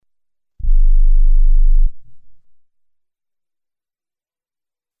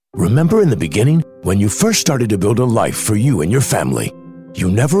Remember in the beginning, when you first started to build a life for you and your family, you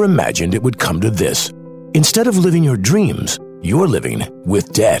never imagined it would come to this. Instead of living your dreams, you're living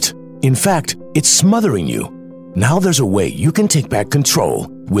with debt. In fact, it's smothering you. Now there's a way you can take back control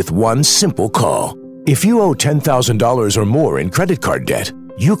with one simple call. If you owe $10,000 or more in credit card debt,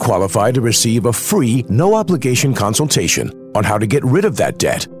 you qualify to receive a free, no-obligation consultation on how to get rid of that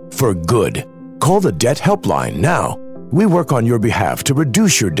debt for good. Call the Debt Helpline now. We work on your behalf to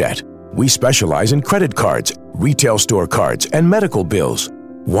reduce your debt. We specialize in credit cards, retail store cards, and medical bills.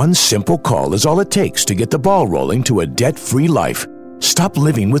 One simple call is all it takes to get the ball rolling to a debt-free life. Stop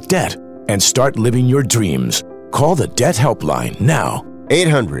living with debt and start living your dreams. Call the Debt Helpline now.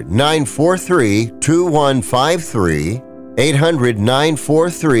 800-943-2153.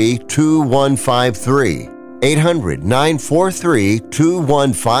 800-943-2153.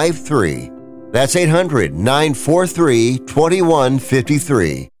 800-943-2153. That's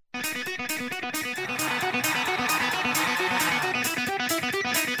 800-943-2153.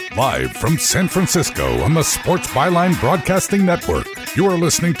 Live from San Francisco on the Sports Byline Broadcasting Network, you are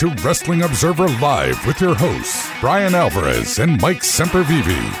listening to Wrestling Observer Live with your hosts, Bryan Alvarez and Mike Sempervive.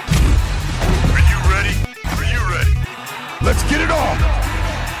 Are you ready? Are you ready? Let's get it on!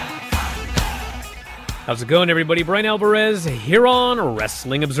 How's it going, everybody? Bryan Alvarez here on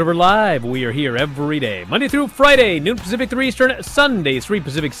Wrestling Observer Live. We are here every day, Monday through Friday, noon Pacific, 3 Eastern, Sunday, 3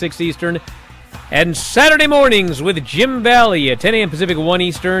 Pacific, 6 Eastern, and Saturday mornings with Jim Valley at 10 a.m. Pacific, 1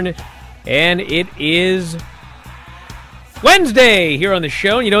 Eastern. And it is Wednesday here on the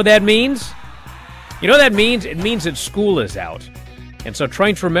show. You know what that means? You know what that means? It means that school is out. And so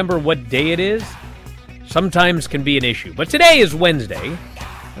trying to remember what day it is sometimes can be an issue. But today is Wednesday,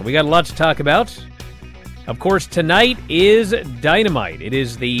 and we got a lot to talk about. Of course, tonight is Dynamite. It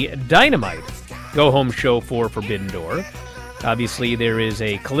is the Dynamite go-home show for Forbidden Door. Obviously, there is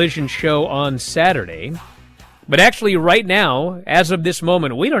a Collision show on Saturday. But actually, right now, as of this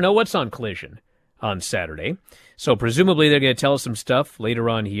moment, we don't know what's on Collision on Saturday. So presumably, they're going to tell us some stuff later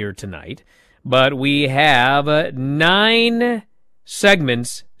on here tonight. But we have 9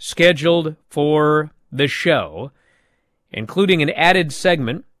 segments scheduled for the show, including an added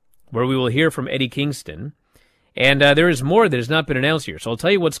segment where we will hear from Eddie Kingston. And there is more that has not been announced here. So I'll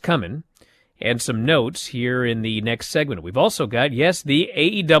tell you what's coming and some notes here in the next segment. We've also got, yes, the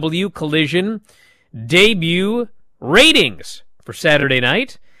AEW Collision debut ratings for Saturday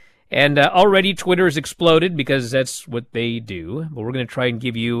night. And already Twitter has exploded because that's what they do. But we're going to try and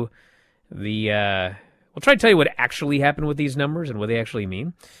give you the... we'll try to tell you what actually happened with these numbers and what they actually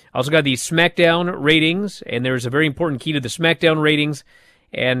mean. Also got the SmackDown ratings, and there's a very important key to the SmackDown ratings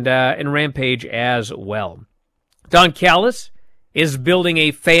and Rampage as well. Don Callis is building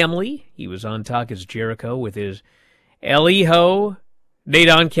a family. He was on Talk Is Jericho with his El Hijo de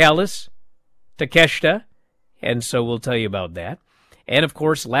Don Callis, Takeshita, and so we'll tell you about that. And, of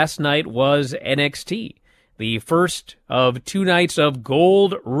course, last night was NXT, the first of 2 nights of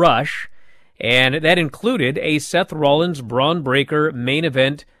Gold Rush, and that included a Seth Rollins-Braun Breaker main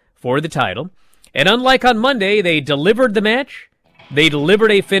event for the title. And unlike on Monday, they delivered the match, they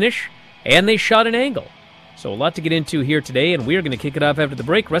delivered a finish, and they shot an angle. So a lot to get into here today, and we are going to kick it off after the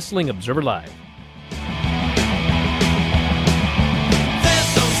break. Wrestling Observer Live.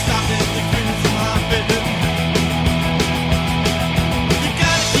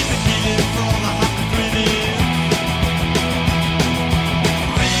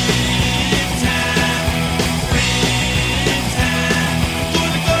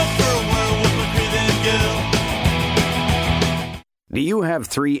 Do you have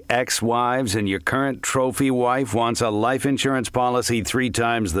 3 ex-wives and your current trophy wife wants a life insurance policy 3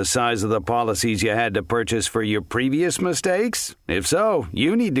 times the size of the policies you had to purchase for your previous mistakes? If so,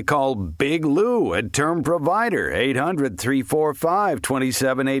 you need to call Big Lou at Term Provider,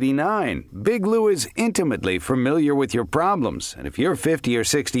 800-345-2789. Big Lou is intimately familiar with your problems, and if you're 50 or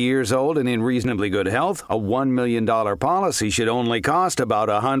 60 years old and in reasonably good health, a $1 million policy should only cost about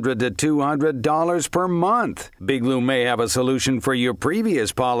 $100 to $200 per month. Big Lou may have a solution for your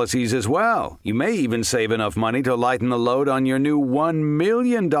previous policies as well. You may even save enough money to lighten the load on your new $1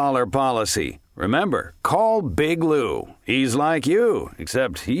 million policy. Remember, call Big Lou. He's like you,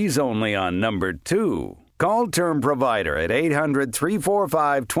 except he's only on number 2. Call Term Provider at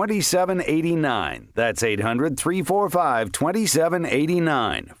 800-345-2789. That's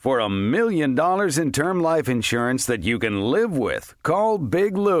 800-345-2789. For $1 million in term life insurance that you can live with. Call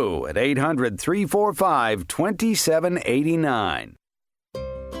Big Lou at 800-345-2789.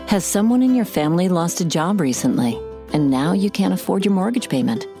 Has someone in your family lost a job recently, and now you can't afford your mortgage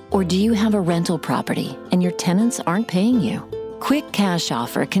payment? Or do you have a rental property and your tenants aren't paying you? Quick Cash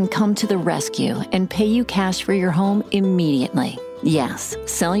Offer can come to the rescue and pay you cash for your home immediately. Yes,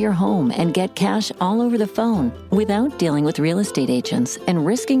 sell your home and get cash all over the phone without dealing with real estate agents and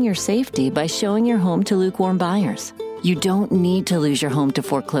risking your safety by showing your home to lukewarm buyers. You don't need to lose your home to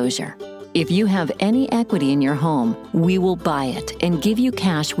foreclosure. If you have any equity in your home, we will buy it and give you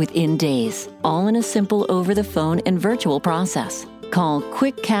cash within days, all in a simple over-the-phone and virtual process. Call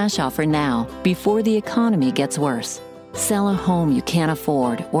Quick Cash Offer now before the economy gets worse. Sell a home you can't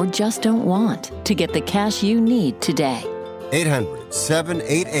afford or just don't want to get the cash you need today.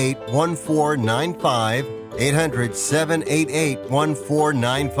 800-788-1495.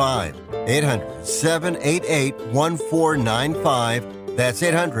 800-788-1495. 800-788-1495. That's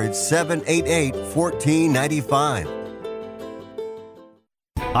 800-788-1495.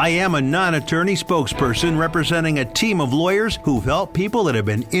 I am a non-attorney spokesperson representing a team of lawyers who've helped people that have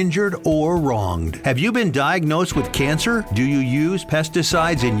been injured or wronged. Have you been diagnosed with cancer? Do you use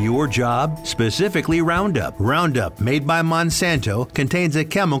pesticides in your job? Specifically Roundup. Roundup, made by Monsanto, contains a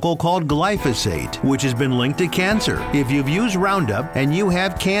chemical called glyphosate, which has been linked to cancer. If you've used Roundup and you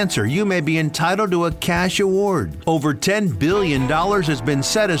have cancer, you may be entitled to a cash award. Over $10 billion has been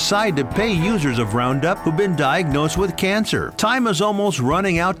set aside to pay users of Roundup who've been diagnosed with cancer. Time is almost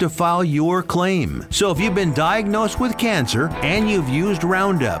running out to file your claim. So if you've been diagnosed with cancer and you've used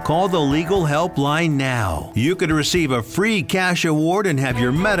Roundup, call the legal helpline now. You could receive a free cash award and have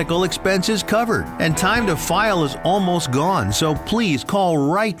your medical expenses covered. And time to file is almost gone, so please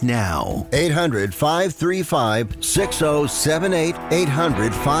call right now. 800-535-6078.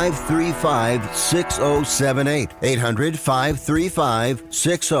 800-535-6078.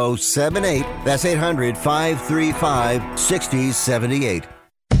 800-535-6078. That's 800-535-6078.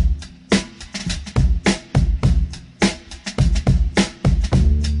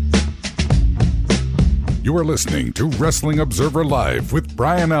 You are listening to Wrestling Observer Live with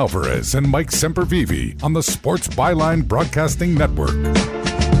Bryan Alvarez and Mike Sempervive on the Sports Byline Broadcasting Network.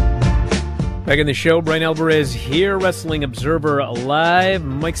 Back in the show, Bryan Alvarez here, Wrestling Observer Live.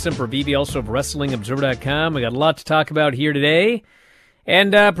 Mike Sempervive, also of WrestlingObserver.com. We got a lot to talk about here today.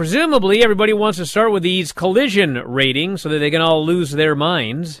 And presumably everybody wants to start with these collision ratings so that they can all lose their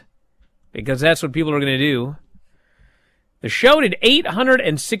minds, because that's what people are going to do. The show did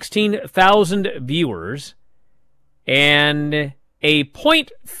 816,000 viewers and a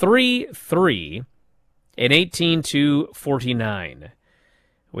 .33 in 18-49.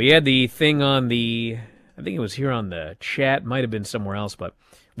 We had the thing on the, I think it was here on the chat, might have been somewhere else, but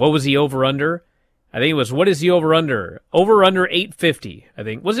what was the over-under? I think it was, what is the over-under? Over-under 850, I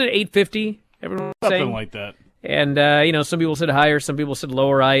think. Was it 850? Everyone was Something saying? like that. And, some people said higher, some people said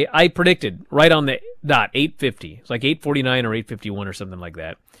lower. I predicted right on the dot, 850. It's like 849 or 851 or something like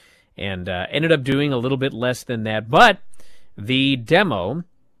that. And ended up doing a little bit less than that. But the demo,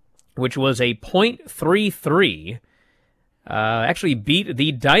 which was a .33, actually beat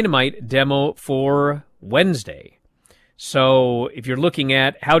the Dynamite demo for Wednesday. So if you're looking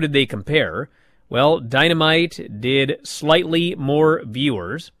at how did they compare, well, Dynamite did slightly more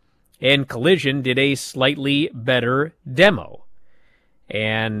viewers, and Collision did a slightly better demo.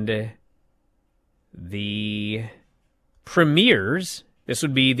 And the premieres, this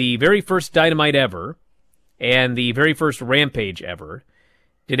would be the very first Dynamite ever and the very first Rampage ever,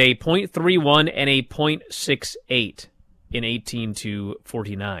 did a .31 and a .68 in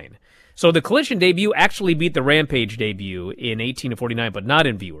 18-49. So the Collision debut actually beat the Rampage debut in 18-49, but not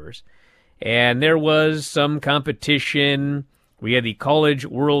in viewers. And there was some competition. We had the College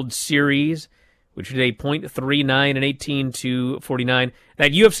World Series, which did a .39 in 18-49.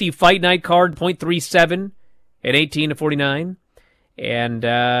 That UFC Fight Night card, .37 at 18-49. And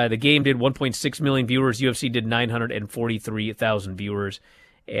the game did 1.6 million viewers. UFC did 943,000 viewers.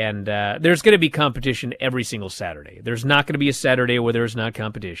 And there's going to be competition every single Saturday. There's not going to be a Saturday where there's not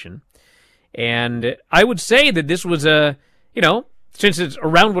competition. And I would say that this was since it's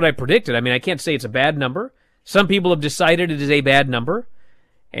around what I predicted, I mean, I can't say it's a bad number. Some people have decided it is a bad number.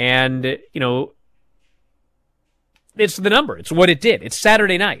 And, it's the number. It's what it did. It's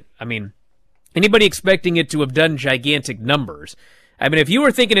Saturday night. I mean, anybody expecting it to have done gigantic numbers? I mean, if you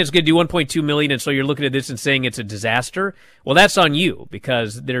were thinking it's going to do 1.2 million and so you're looking at this and saying it's a disaster, well, that's on you,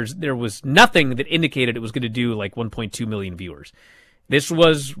 because there was nothing that indicated it was going to do like 1.2 million viewers. This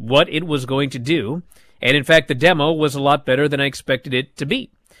was what it was going to do. And in fact, the demo was a lot better than I expected it to be.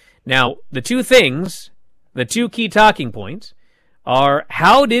 Now, the two key talking points are,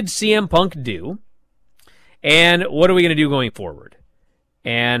 how did CM Punk do? And what are we going to do going forward?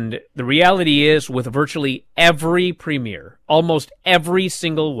 And the reality is, with virtually every premiere, almost every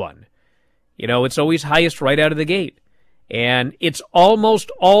single one, it's always highest right out of the gate. And it's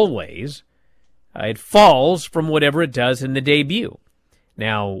almost always, it falls from whatever it does in the debut.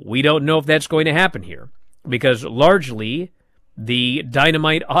 Now, we don't know if that's going to happen here, because largely the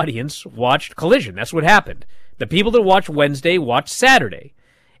Dynamite audience watched Collision. That's what happened. The people that watched Wednesday watched Saturday.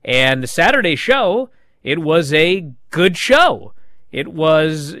 And the Saturday show, it was a good show. It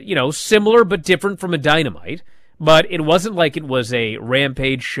was, similar but different from a Dynamite. But it wasn't like it was a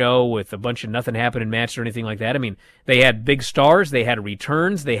Rampage show with a bunch of nothing happening matches or anything like that. I mean, they had big stars, they had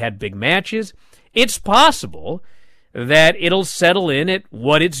returns, they had big matches. It's possible that it'll settle in at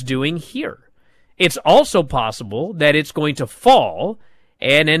what it's doing here. It's also possible that it's going to fall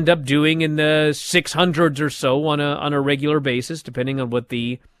and end up doing in the 600s or so on a regular basis, depending on what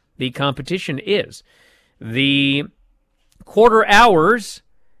the competition is. The quarter hours,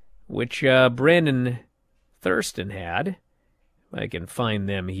 which Brandon Thurston had, if I can find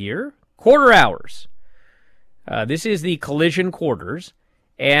them here. Quarter hours. This is the Collision quarters,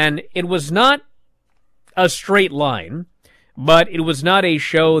 and it was not a straight line, but it was not a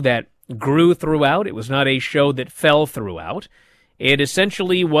show that grew throughout. It was not a show that fell throughout. It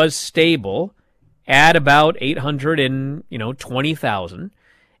essentially was stable at about 820,000.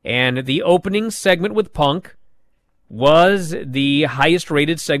 And the opening segment with Punk was the highest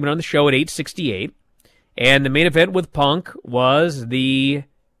rated segment on the show at 868. And the main event with Punk was the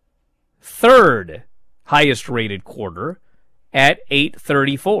third highest rated quarter at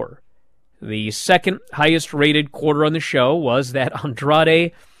 834. The second highest rated quarter on the show was that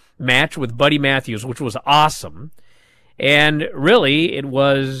Andrade match with Buddy Matthews, which was awesome. And really, it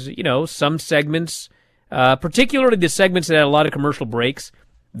was, some segments, particularly the segments that had a lot of commercial breaks.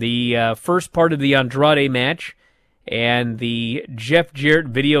 The first part of the Andrade match and the Jeff Jarrett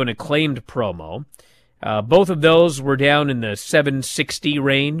video and Acclaimed promo. Both of those were down in the 760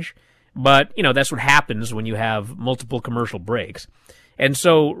 range. But, that's what happens when you have multiple commercial breaks. And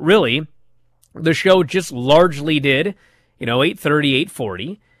so, really, the show just largely did, 830,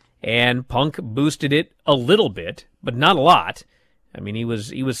 840. And Punk boosted it a little bit, but not a lot. I mean, he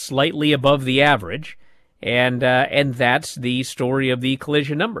was slightly above the average, and that's the story of the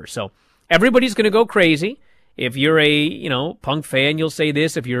Collision number. So everybody's going to go crazy. If you're a Punk fan, you'll say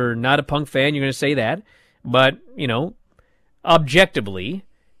this. If you're not a Punk fan, you're going to say that. But objectively,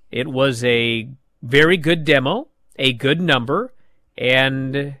 it was a very good demo, a good number,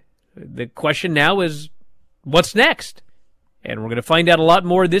 and the question now is, what's next? And we're going to find out a lot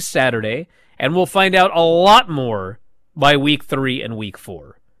more this Saturday, and we'll find out a lot more by week 3 and week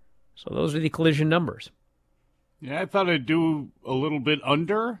 4. So those are the Collision numbers. Yeah, I thought I'd do a little bit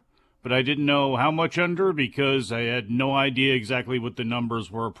under, but I didn't know how much under because I had no idea exactly what the numbers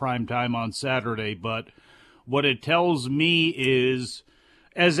were prime time on Saturday. But what it tells me is,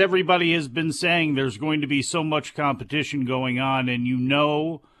 as everybody has been saying, there's going to be so much competition going on, and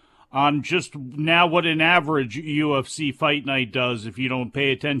on just now what an average UFC fight night does if you don't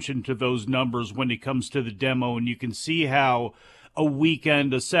pay attention to those numbers when it comes to the demo. And you can see how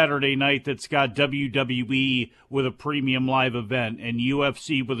a Saturday night that's got WWE with a premium live event and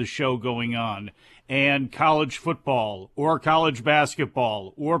UFC with a show going on and college football or college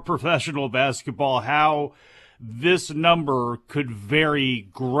basketball or professional basketball, how this number could vary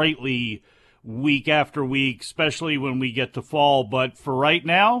greatly week after week, especially when we get to fall. But for right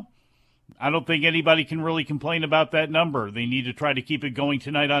now, I don't think anybody can really complain about that number. They need to try to keep it going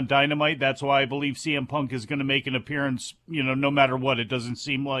tonight on Dynamite. That's why I believe CM Punk is going to make an appearance, no matter what. It doesn't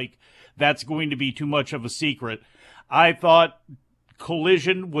seem like that's going to be too much of a secret. I thought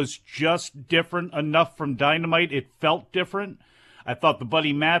Collision was just different enough from Dynamite. It felt different. I thought the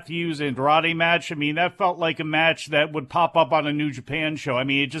Buddy Matthews-Andrade match, that felt like a match that would pop up on a New Japan show.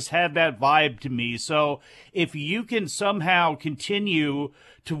 It just had that vibe to me. So if you can somehow continue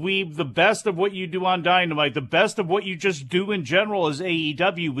to weave the best of what you do on Dynamite, the best of what you just do in general as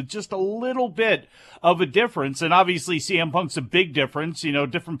AEW with just a little bit of a difference, and obviously CM Punk's a big difference,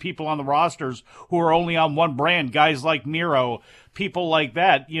 different people on the rosters who are only on one brand, guys like Miro, people like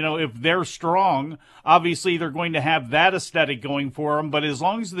that, if they're strong, obviously they're going to have that aesthetic going for them. But as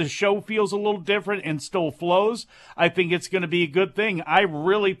long as the show feels a little different and still flows, I think it's going to be a good thing. I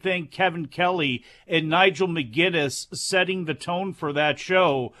really think Kevin Kelly and Nigel McGuinness setting the tone for that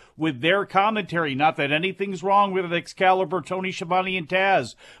show with their commentary. Not that anything's wrong with Excalibur, Tony Schiavone, and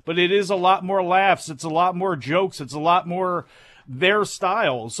Taz, but it is a lot more laughs. It's a lot more jokes. It's a lot more their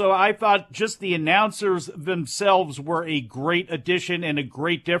style. So I thought just the announcers themselves were a great addition and a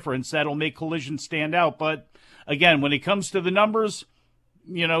great difference that'll make Collision stand out. But again, when it comes to the numbers,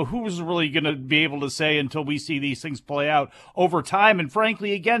 who's really going to be able to say until we see these things play out over time? And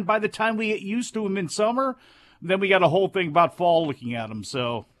frankly, again, by the time we get used to them in summer, Then we got a whole thing about fall looking at them.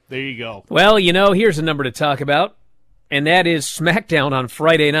 So there you go. Well, here's a number to talk about, and that is SmackDown on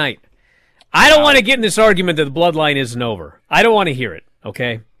Friday night. I don't want to get in this argument that the Bloodline isn't over. I don't want to hear it,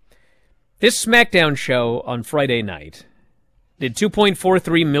 okay? This SmackDown show on Friday night did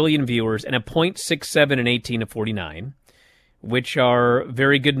 2.43 million viewers and a .67 in 18 to 49, which are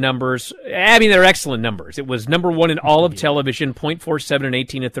very good numbers. I mean, they're excellent numbers. It was number one in all of television, .47 in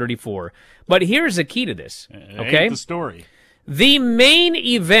 18 to 34. But here's the key to this, okay? The story. The main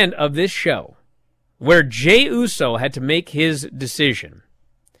event of this show, where Jey Uso had to make his decision,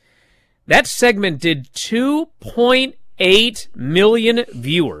 that segment did 2.8 million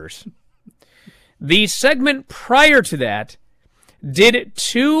viewers. The segment prior to that did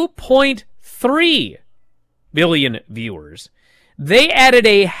 2.3 billion viewers. They added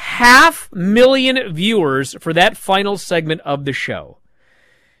 500,000 viewers for that final segment of the show.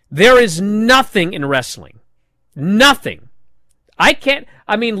 There is nothing in wrestling. Nothing.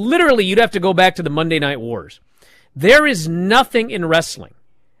 Literally, you'd have to go back to the Monday Night Wars. There is nothing in wrestling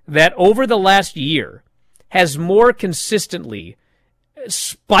that over the last year has more consistently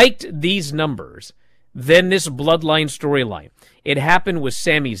spiked these numbers than this Bloodline storyline. It happened with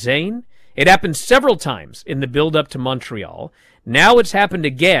Sami Zayn. It happened several times in the build-up to Montreal. Now it's happened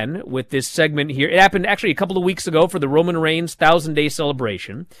again with this segment here. It happened actually a couple of weeks ago for the Roman Reigns 1,000-day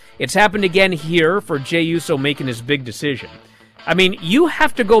celebration. It's happened again here for Jey Uso making his big decision. I mean, you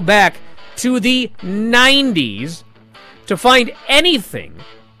have to go back to the 90s to find anything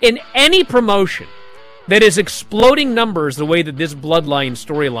in any promotion that is exploding numbers the way that this Bloodline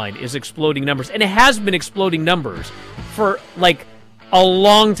storyline is exploding numbers. And it has been exploding numbers for, like, a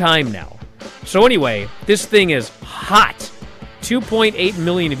long time now. So anyway, this thing is hot. 2.8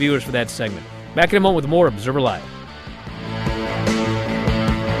 million viewers for that segment. Back in a moment with more Observer Live.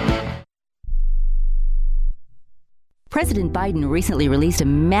 President Biden recently released a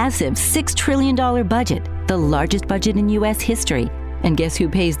massive $6 trillion budget, the largest budget in U.S. history. And guess who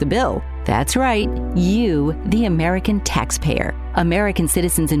pays the bill? That's right, you, the American taxpayer. American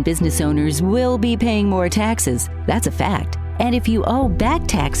citizens and business owners will be paying more taxes. That's a fact. And if you owe back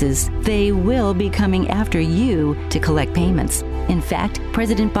taxes, they will be coming after you to collect payments. In fact,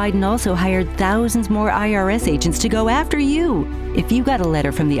 President Biden also hired thousands more IRS agents to go after you. If you got a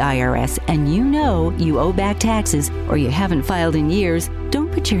letter from the IRS and you know you owe back taxes or you haven't filed in years,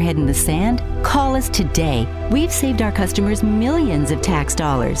 don't put your head in the sand. Call us today. We've saved our customers millions of tax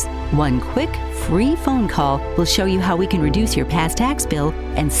dollars. One quick, free phone call will show you how we can reduce your past tax bill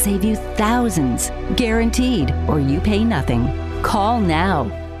and save you thousands. Guaranteed, or you pay nothing. Call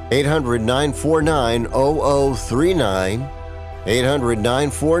now. 800-949-0039.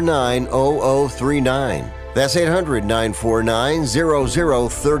 800-949-0039. That's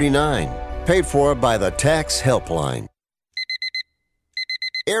 800-949-0039. Paid for by the Tax Helpline.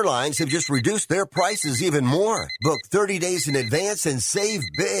 Airlines have just reduced their prices even more. Book 30 days in advance and save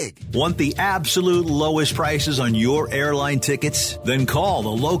big. Want the absolute lowest prices on your airline tickets? Then call the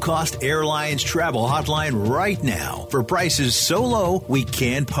Low Cost Airlines Travel Hotline right now for prices so low we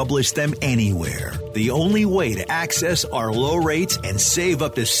can't publish them anywhere. The only way to access our low rates and save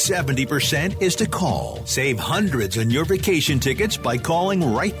up to 70% is to call. Save hundreds on your vacation tickets by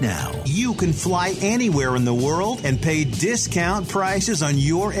calling right now. You can fly anywhere in the world and pay discount prices on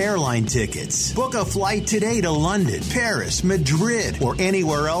your airline tickets. Book a flight today to London, Paris, Madrid, or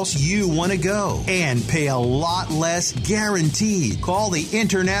anywhere else you want to go. And pay a lot less guaranteed. Call the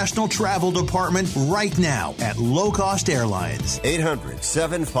International Travel Department right now at Low Cost Airlines.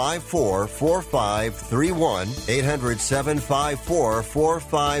 800-754-4531.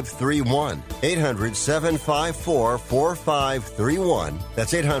 800-754-4531. 800-754-4531.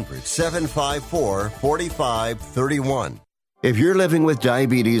 That's 800-754-4531. If you're living with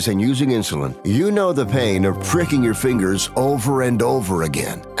diabetes and using insulin, you know the pain of pricking your fingers over and over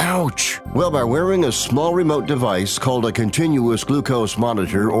again. Ouch! Well, by wearing a small remote device called a continuous glucose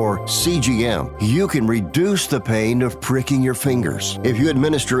monitor, or CGM, you can reduce the pain of pricking your fingers. If you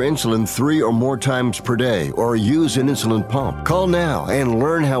administer insulin 3 or more times per day or use an insulin pump, call now and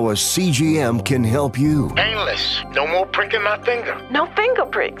learn how a CGM can help you. Painless. No more pricking my finger. No finger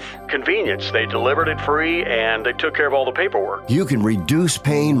pricks. Convenience. They delivered it free and they took care of all the paperwork. You can reduce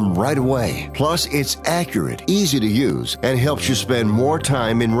pain right away. Plus, it's accurate, easy to use, and helps you spend more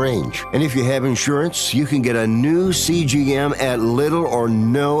time in range. And if you have insurance, you can get a new CGM at little or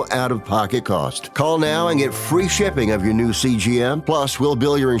no out-of-pocket cost. Call now and get free shipping of your new CGM. Plus, we'll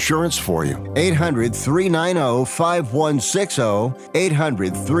bill your insurance for you. 800-390-5160.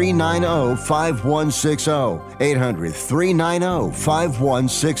 800-390-5160.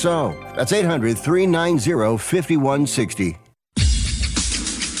 800-390-5160. That's 800-390-5160.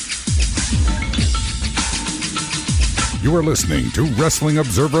 You are listening to Wrestling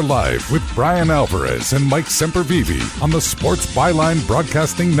Observer Live with Bryan Alvarez and Mike Sempervive on the Sports Byline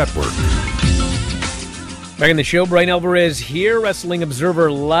Broadcasting Network. Back in the show, Bryan Alvarez here, Wrestling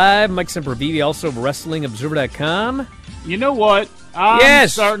Observer Live. Mike Sempervive, also of WrestlingObserver.com. You know what? I'm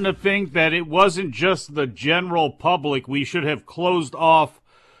starting to think that it wasn't just the general public we should have closed off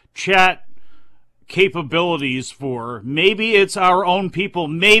chat capabilities for. Maybe it's our own people.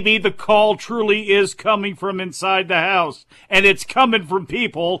 Maybe the call truly is coming from inside the house, and it's coming from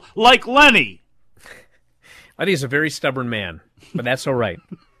people like Lenny. Lenny's a very stubborn man, but that's all right.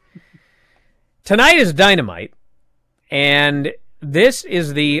 Tonight is Dynamite, and this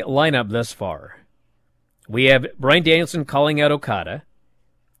is the lineup thus far. We have Bryan Danielson calling out Okada.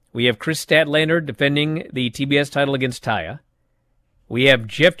 We have Chris Statlander defending the TBS title against Taya. We have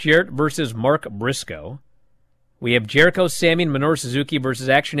Jeff Jarrett versus Mark Briscoe. We have Jericho, Sammy, and Minoru Suzuki versus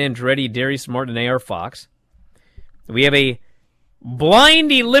Action Andretti, Darius Martin, and AR Fox. We have a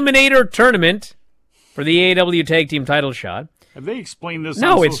blind eliminator tournament for the AEW Tag Team title shot. Have they explained this?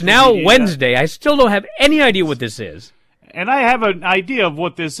 No, it's now Wednesday. I still don't have any idea what this is. And I have an idea of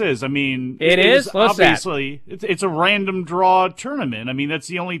what this is. I mean, it is obviously it's a random draw tournament. I mean, that's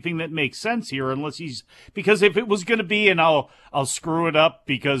the only thing that makes sense here, because if it was going to be, and I'll screw it up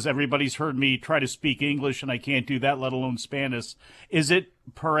because everybody's heard me try to speak English and I can't do that, let alone Spanish. Is it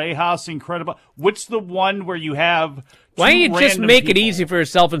Parejas Incredible? What's the one where you have? Why don't you just make it easy for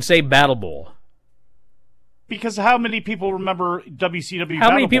yourself and say Battle Bowl? Because how many people remember WCW?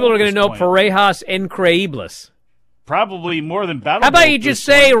 How many people are going to know Parejas Increíbles? Probably more than Battle How about Bowl you just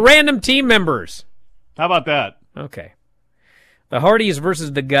say random team members? How about that? Okay. The Hardys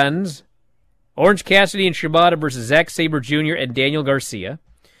versus the Guns. Orange Cassidy and Shibata versus Zack Sabre Jr. and Daniel Garcia.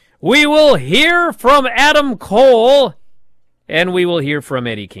 We will hear from Adam Cole, and we will hear from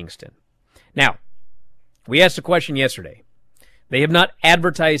Eddie Kingston. Now, we asked a question yesterday. They have not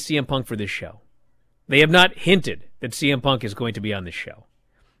advertised CM Punk for this show. They have not hinted that CM Punk is going to be on this show.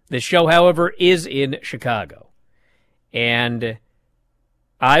 This show, however, is in Chicago. And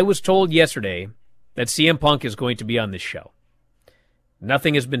I was told yesterday that CM Punk is going to be on this show.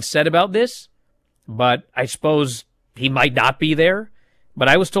 Nothing has been said about this, but I suppose he might not be there. But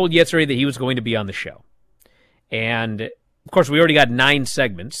I was told yesterday that he was going to be on the show. And, of course, we already got 9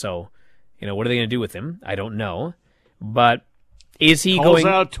 segments, so, what are they going to do with him? I don't know. But is he Calls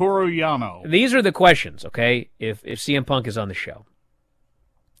going... out Toru Yano. These are the questions, okay, if CM Punk is on the show.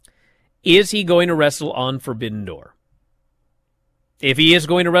 Is he going to wrestle on Forbidden Door? If he is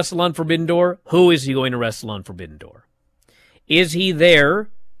going to wrestle on Forbidden Door, who is he going to wrestle on Forbidden Door? Is he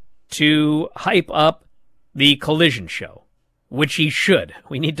there to hype up the Collision show? Which he should.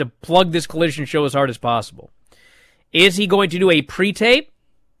 We need to plug this Collision show as hard as possible. Is he going to do a pre-tape,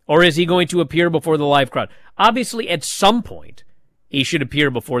 or is he going to appear before the live crowd? Obviously, at some point, he should appear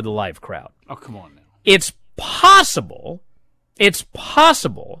before the live crowd. Oh, come on now. It's possible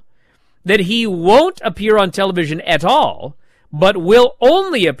that he won't appear on television at all, but will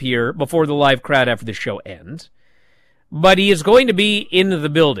only appear before the live crowd after the show ends. But he is going to be in the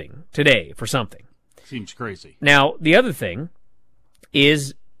building today for something. Seems crazy. Now, the other thing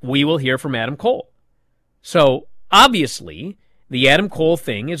is we will hear from Adam Cole. So, obviously, the Adam Cole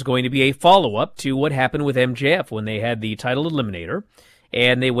thing is going to be a follow-up to what happened with MJF when they had the title eliminator,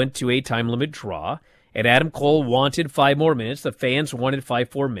 and they went to a time-limit draw, and Adam Cole wanted 5 more minutes. The fans wanted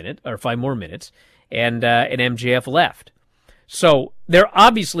 5 more minutes, and MJF left. So they're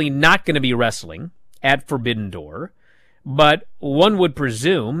obviously not going to be wrestling at Forbidden Door, but one would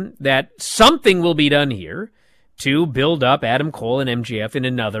presume that something will be done here to build up Adam Cole and MJF in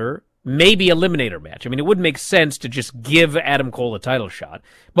another, maybe eliminator match. I mean, it wouldn't make sense to just give Adam Cole a title shot,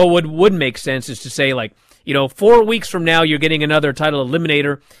 but what would make sense is to say, 4 weeks from now, you're getting another title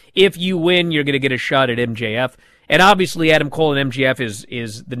eliminator. If you win, you're going to get a shot at MJF. And obviously, Adam Cole and MJF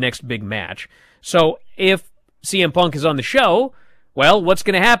is the next big match. So if CM Punk is on the show, well, what's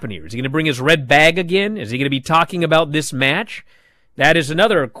going to happen here? Is he going to bring his red bag again? Is he going to be talking about this match? That is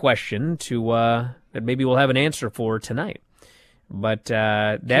another question that maybe we'll have an answer for tonight. But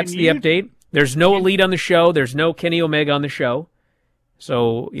that's the update. There's no Elite on the show. There's no Kenny Omega on the show.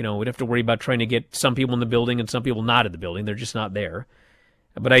 So, we'd have to worry about trying to get some people in the building and some people not in the building. They're just not there.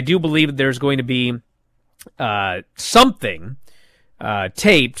 But I do believe that there's going to be something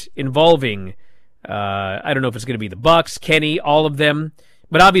taped involving, I don't know if it's going to be the Bucks, Kenny, all of them,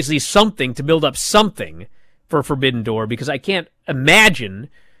 but obviously something to build up something for Forbidden Door, because I can't imagine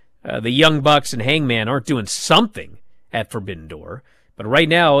the Young Bucks and Hangman aren't doing something at Forbidden Door. But right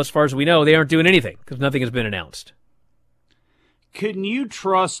now, as far as we know, they aren't doing anything because nothing has been announced. Can you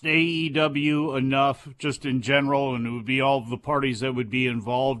trust AEW enough, just in general, and it would be all of the parties that would be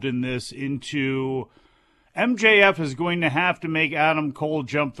involved in this, into MJF is going to have to make Adam Cole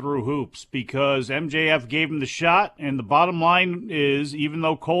jump through hoops because MJF gave him the shot, and the bottom line is, even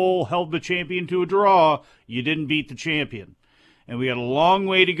though Cole held the champion to a draw, you didn't beat the champion. And we got a long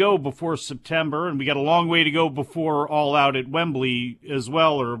way to go before September, and we got a long way to go before All Out at Wembley as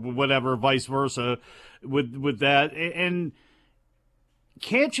well, or whatever, vice versa, with that. And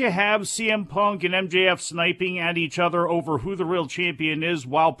can't you have CM Punk and MJF sniping at each other over who the real champion is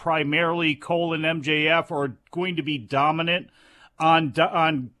while primarily Cole and MJF are going to be dominant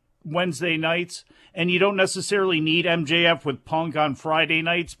on Wednesday nights? And you don't necessarily need MJF with Punk on Friday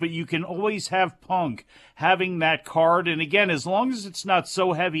nights, but you can always have Punk having that card. And again, as long as it's not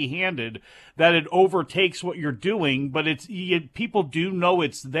so heavy-handed that it overtakes what you're doing, but people do know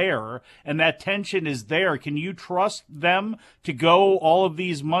it's there, and that tension is there. Can you trust them to go all of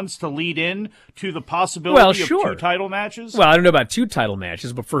these months to lead in to the possibility of 2 title matches? Well, I don't know about 2 title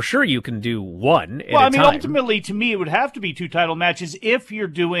matches, but for sure you can do one at a time. Ultimately, to me, it would have to be 2 title matches if you're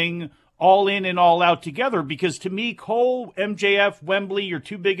doing All In and All Out together, because to me, Cole, MJF, Wembley, your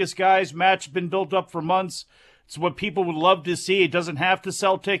 2 biggest guys, match been built up for months. It's what people would love to see. It doesn't have to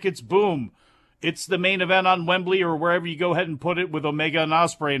sell tickets. Boom. It's the main event on Wembley or wherever you go ahead and put it with Omega and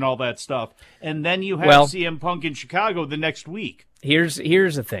Ospreay and all that stuff. And then you have CM Punk in Chicago the next week. Here's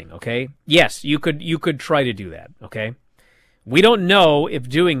the thing, okay? Yes, you could try to do that, okay? We don't know if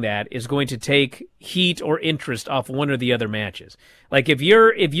doing that is going to take heat or interest off one or the other matches. Like if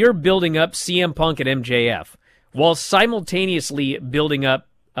you're building up CM Punk and MJF while simultaneously building up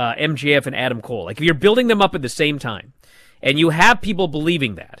MJF and Adam Cole, like if you're building them up at the same time, and you have people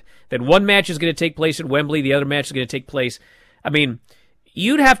believing that one match is going to take place at Wembley, the other match is going to take place, I mean,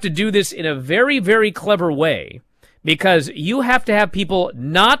 you'd have to do this in a very, very clever way because you have to have people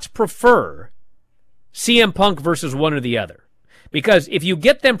not prefer CM Punk versus one or the other. Because if you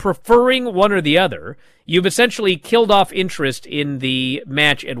get them preferring one or the other, you've essentially killed off interest in the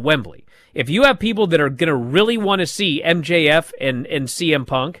match at Wembley. If you have people that are going to really want to see MJF and CM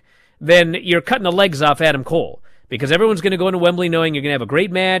Punk, then you're cutting the legs off Adam Cole. Because everyone's going to go into Wembley knowing you're going to have a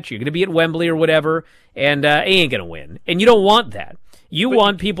great match, you're going to be at Wembley or whatever, and he ain't going to win. And you don't want that. You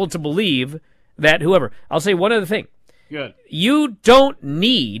want people to believe that whoever... I'll say one other thing. Good. You don't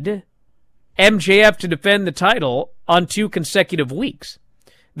need MJF to defend the title on 2 consecutive weeks.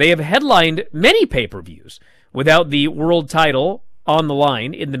 They have headlined many pay-per-views without the world title on the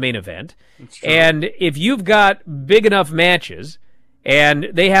line in the main event. And if you've got big enough matches, and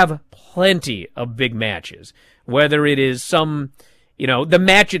they have plenty of big matches, whether it is the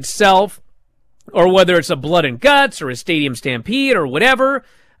match itself, or whether it's a blood and guts, or a stadium stampede, or whatever,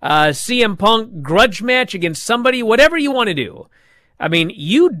 CM Punk grudge match against somebody, whatever you want to do. I mean,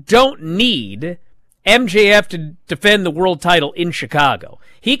 you don't need MJF to defend the world title in Chicago.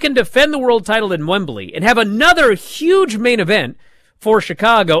 He can defend the world title in Wembley and have another huge main event for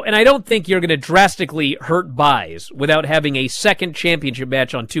Chicago, and I don't think you're going to drastically hurt buys without having a second championship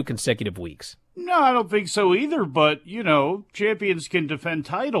match on 2 consecutive weeks. No, I don't think so either, but, champions can defend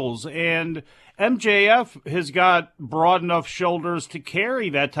titles, and MJF has got broad enough shoulders to carry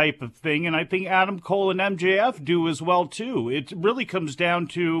that type of thing, and I think Adam Cole and MJF do as well, too. It really comes down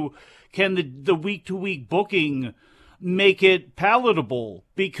to, can the week-to-week booking make it palatable?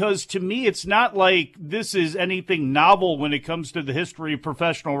 Because to me, it's not like this is anything novel when it comes to the history of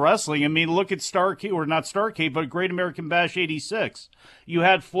professional wrestling. I mean, look at Starrcade, or not Starrcade, but Great American Bash 86. You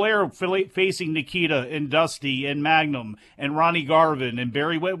had Flair facing Nikita and Dusty and Magnum and Ronnie Garvin and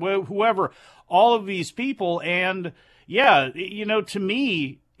Barry, whoever, all of these people. And yeah, to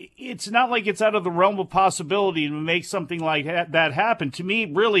me, it's not like it's out of the realm of possibility to make something like that happen. To me,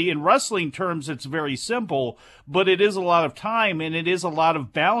 really, in wrestling terms, it's very simple, but it is a lot of time and it is a lot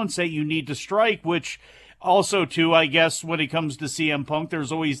of balance that you need to strike, which also, too, I guess, when it comes to CM Punk,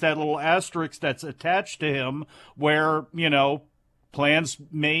 there's always that little asterisk that's attached to him where, plans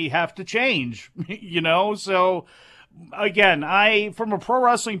may have to change, So, again, from a pro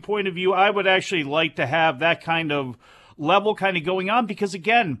wrestling point of view, I would actually like to have that kind of level kind of going on, because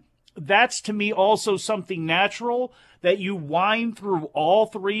again, that's to me also something natural that you wind through all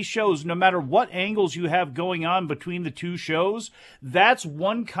 3 shows, no matter what angles you have going on between the 2 shows. That's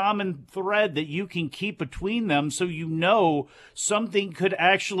one common thread that you can keep between them, so something could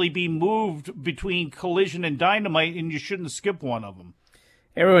actually be moved between Collision and Dynamite, and you shouldn't skip one of them.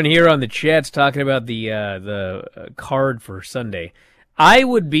 Everyone here on the chat's talking about the card for Sunday. I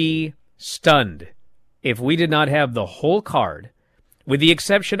would be stunned if we did not have the whole card with the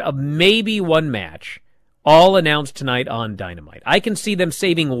exception of maybe one match, all announced tonight on Dynamite. I can see them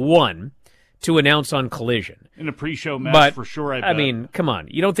saving one to announce on Collision. In a pre-show match, but, for sure, I bet. I mean, come on.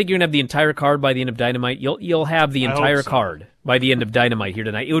 You don't think you're going to have the entire card by the end of Dynamite? You'll have the entire card by the end of Dynamite here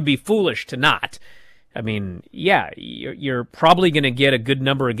tonight. It would be foolish to not. I mean, yeah, you're probably going to get a good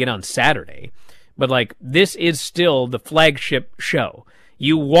number again on Saturday. But, like, this is still the flagship show.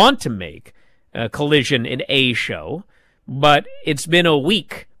 You want to make Collision an A show, but it's been a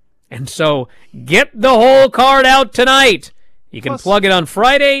week. And so get the whole card out tonight. You can plug it on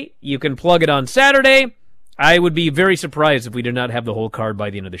Friday. You can plug it on Saturday. I would be very surprised if we did not have the whole card by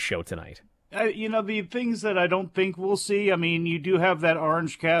the end of the show tonight. The things that I don't think we'll see, I mean, you do have that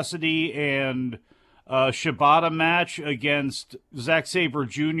Orange Cassidy and Shibata match against Zack Sabre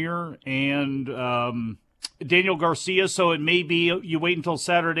Jr. and Daniel Garcia, so it may be you wait until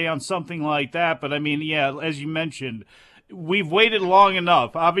Saturday on something like that. But, I mean, yeah, as you mentioned, we've waited long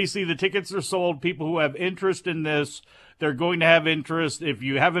enough. Obviously, the tickets are sold. People who have interest in this, they're going to have interest. If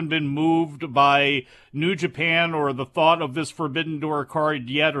you haven't been moved by New Japan or the thought of this Forbidden Door card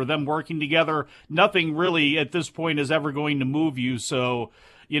yet or them working together, nothing really at this point is ever going to move you. So,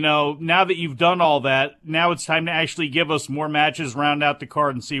 now that you've done all that, now it's time to actually give us more matches, round out the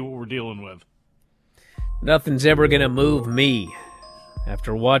card, and see what we're dealing with. Nothing's ever going to move me.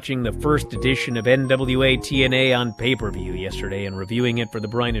 After watching the first edition of NWA TNA on pay-per-view yesterday and reviewing it for the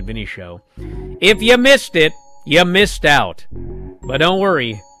Bryan and Vinny show, if you missed it, you missed out. But don't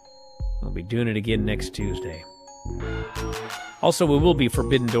worry, I'll be doing it again next Tuesday. Also, we will be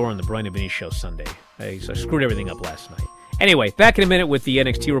Forbidden Door on the Bryan and Vinny show Sunday. I screwed everything up last night. Anyway, back in a minute with the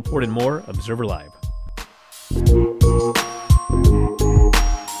NXT report and more. Observer Live.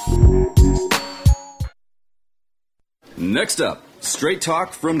 Next up, Straight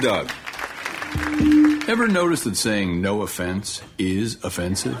Talk from Doug. Ever notice that saying no offense is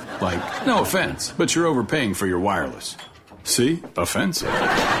offensive? Like, no offense, but you're overpaying for your wireless. See? Offensive.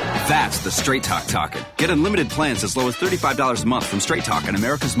 That's the Straight Talk talking. Get unlimited plans as low as $35 a month from Straight Talk on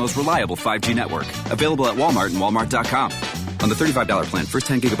America's most reliable 5G network. Available at Walmart and Walmart.com. On the $35 plan, first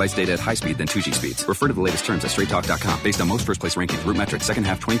 10 gigabytes data at high speed, then 2G speeds. Refer to the latest terms at straighttalk.com. Based on most first place rankings, root metrics, second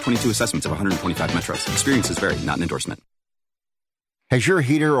half 2022 assessments of 125 metros. Experiences vary, not an endorsement. Has your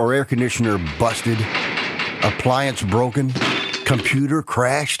heater or air conditioner busted? Appliance broken? Computer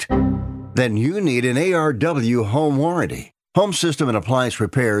crashed? Then you need an ARW home warranty. Home system and appliance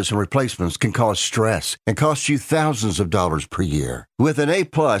repairs and replacements can cause stress and cost you thousands of dollars per year. With an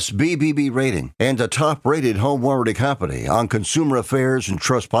A-plus BBB rating and a top-rated home warranty company on Consumer Affairs and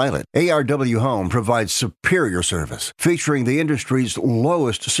Trustpilot, ARW Home provides superior service, featuring the industry's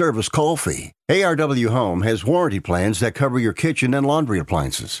lowest service call fee. ARW Home has warranty plans that cover your kitchen and laundry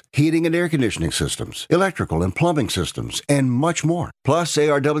appliances, heating and air conditioning systems, electrical and plumbing systems, and much more. Plus,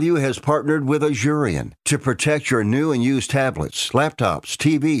 ARW has partnered with Azurian to protect your new and used tablets, laptops,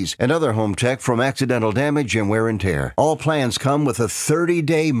 TVs, and other home tech from accidental damage and wear and tear. All plans come with a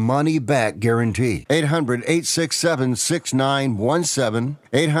 30-day money-back guarantee. 800-867-6917.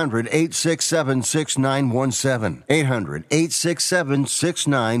 800-867-6917.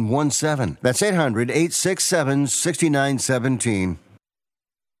 800-867-6917. That's 800-867-6917.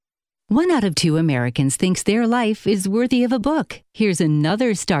 1 out of 2 Americans thinks their life is worthy of a book. Here's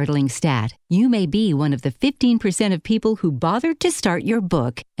another startling stat. You may be one of the 15% of people who bothered to start your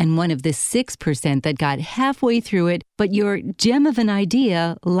book and one of the 6% that got halfway through it, but your gem of an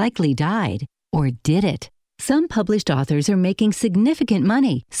idea likely died. Or did it? Some published authors are making significant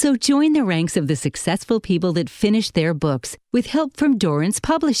money, so join the ranks of the successful people that finished their books with help from Dorrance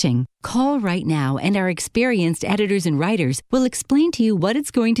Publishing. Call right now and our experienced editors and writers will explain to you what it's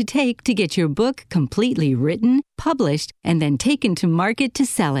going to take to get your book completely written, published, and then taken to market to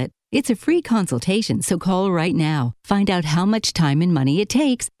sell it. It's a free consultation, so call right now. Find out how much time and money it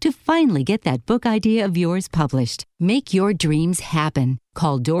takes to finally get that book idea of yours published. Make your dreams happen.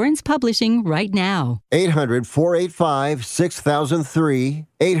 Call Dorrance Publishing right now. 800-485-6003.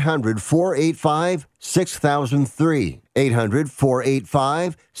 800-485-6003.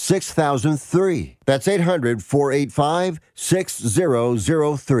 800-485-6003. That's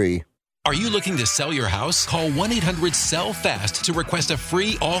 800-485-6003. Are you looking to sell your house? Call 1-800-SELL-FAST to request a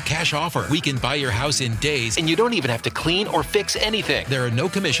free all-cash offer. We can buy your house in days, and you don't even have to clean or fix anything. There are no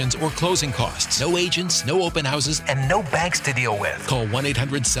commissions or closing costs, no agents, no open houses, and no banks to deal with. Call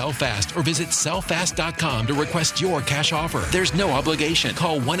 1-800-SELL-FAST or visit sellfast.com to request your cash offer. There's no obligation.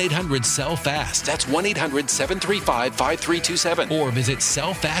 Call 1-800-SELL-FAST. That's 1-800-735-5327 or visit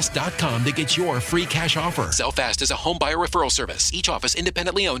sellfast.com to get your free cash offer. SellFast is a home buyer referral service. Each office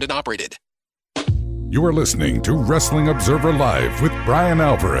independently owned and operated. You are listening to Wrestling Observer Live with Bryan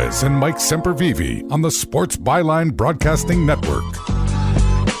Alvarez and Mike Sempervive on the Sports Byline Broadcasting Network.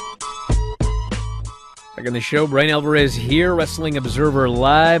 Back on the show, Bryan Alvarez here, Wrestling Observer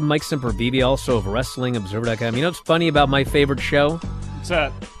Live. Mike Sempervive, also of WrestlingObserver.com. You know what's funny about my favorite show? What's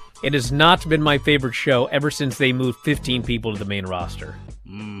that? It has not been my favorite show ever since they moved 15 people to the main roster.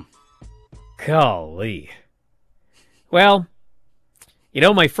 Golly. Well, you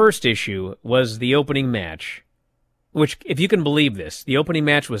know, my first issue was the opening match, which, if you can believe this, the opening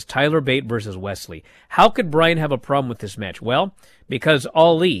match was Tyler Bate versus Wesley. How could Bryan have a problem with this match? Well, because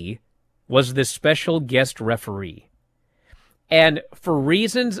Ali was this special guest referee. And for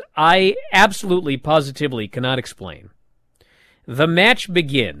reasons I absolutely, positively cannot explain, the match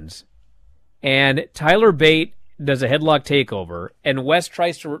begins, and Tyler Bate does a headlock takeover, and Wes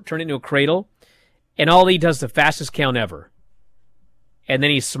tries to turn it into a cradle, and Ali does the fastest count ever. And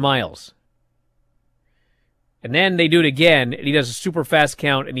then he smiles. And then they do it again, and he does a super fast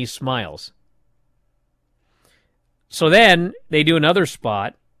count, and he smiles. So then they do another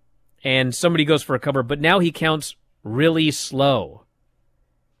spot, and somebody goes for a cover, but now he counts really slow.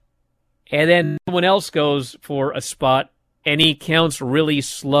 And then someone else goes for a spot, and he counts really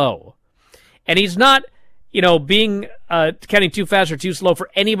slow. And he's not, you know, being counting too fast or too slow for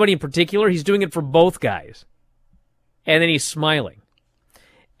anybody in particular. He's doing it for both guys. And then he's smiling.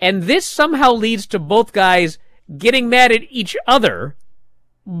 And this somehow leads to both guys getting mad at each other,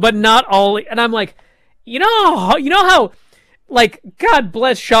 but not all. And I'm like, you know how, like, God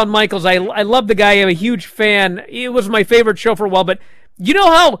bless Shawn Michaels. I love the guy. I'm a huge fan. It was my favorite show for a while. But you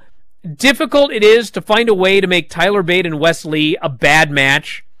know how difficult it is to find a way to make Tyler Bate and Wes Lee a bad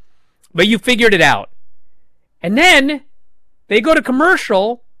match? But you figured it out. And then they go to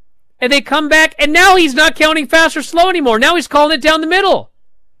commercial, and they come back, and now he's not counting fast or slow anymore. Now he's calling it down the middle.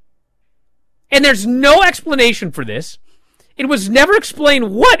 And there's no explanation for this. It was never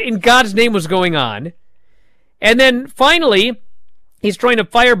explained what in God's name was going on. And then finally, he's trying to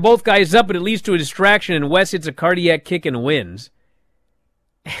fire both guys up, but it leads to a distraction, and Wes hits a cardiac kick and wins.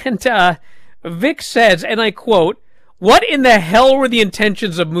 And Vic says, and I quote, "What in the hell were the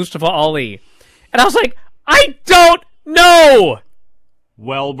intentions of Mustafa Ali?" And I was like, I don't know!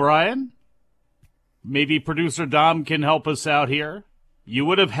 Well, Bryan, maybe producer Dom can help us out here. You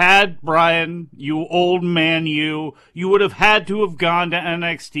would have had, Bryan, you old man, you would have had to have gone to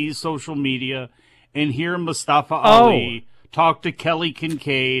NXT's social media and hear Mustafa Ali talk to Kelly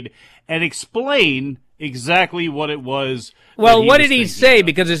Kincaid and explain exactly what it was. Well, what did he say?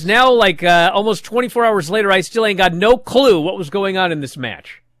 Because it's now like almost 24 hours later, I still ain't got no clue what was going on in this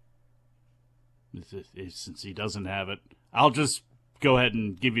match. Since he doesn't have it, I'll just go ahead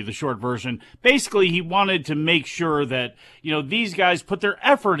and give you the short version. Basically, he wanted to make sure that, you know, these guys put their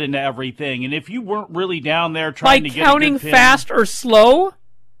effort into everything, and if you weren't really down there trying to get counting fast or slow,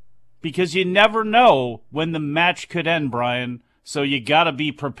 because you never know when the match could end, Bryan. So you got to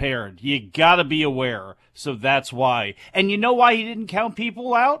be prepared. You got to be aware. So that's why. And you know why he didn't count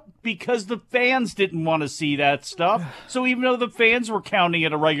people out? Because the fans didn't want to see that stuff. So even though the fans were counting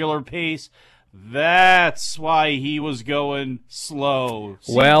at a regular pace, that's why he was going slow.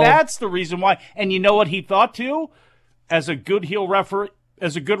 See, well, that's the reason why. And you know what he thought too? As a good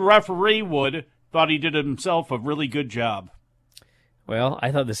referee would, thought he did himself a really good job. Well,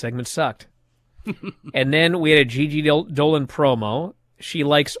 I thought the segment sucked. And then we had a Gigi Dolan promo. She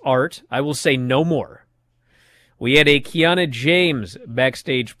likes art. I will say no more. We had a Kiana James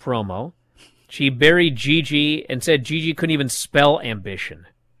backstage promo. She buried Gigi and said Gigi couldn't even spell ambition.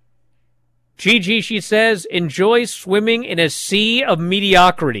 Gigi, she says, enjoys swimming in a sea of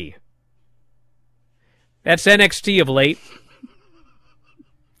mediocrity. That's NXT of late.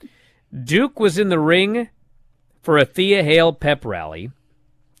 Duke was in the ring for a Thea Hale pep rally.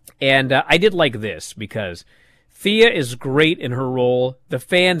 And I did like this because Thea is great in her role. The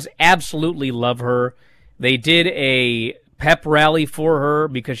fans absolutely love her. They did a pep rally for her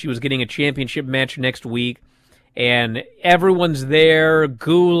because she was getting a championship match next week. And everyone's there,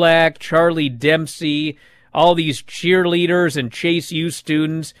 Gulak, Charlie Dempsey, all these cheerleaders and Chase U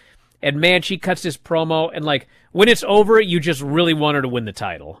students. And man, she cuts this promo, and like, when it's over, you just really want her to win the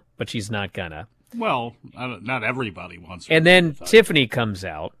title. But she's not gonna. Well, not everybody wants her. And then Tiffany comes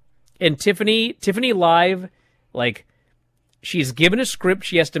out. And Tiffany live, like, she's given a script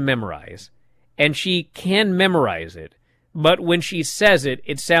she has to memorize. And she can memorize it. But when she says it,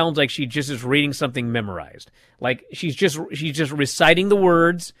 it sounds like she just is reading something memorized. Like, she's just reciting the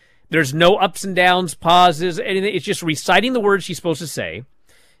words. There's no ups and downs, pauses, anything. It's just reciting the words she's supposed to say,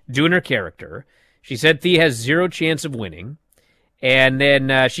 doing her character. She said Thea has zero chance of winning. And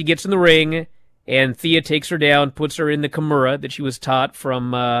then she gets in the ring, And Thea takes her down, puts her in the Kimura that she was taught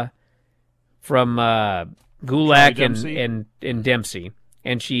from Gulak and Dempsey,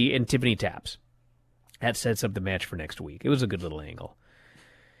 and Tiffany taps. That sets up the match for next week. It was a good little angle.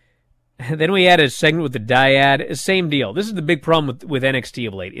 Then we had a segment with the dyad. Same deal. This is the big problem with NXT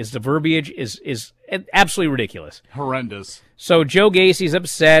of late, is the verbiage is absolutely ridiculous. Horrendous. So Joe Gacy's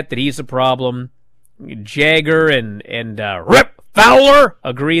upset that he's the problem. Jagger and Rip Fowler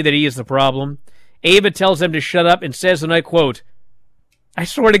agree that he is the problem. Ava tells them to shut up and says, and I quote, I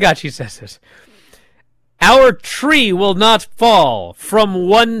swear to God she says this, "Our tree will not fall from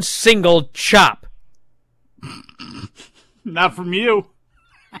one single chop." Not from you.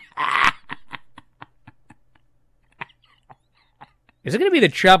 Is it going to be the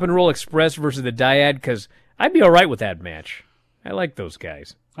Chop and Roll Express versus the Dyad? Because I'd be all right with that match. I like those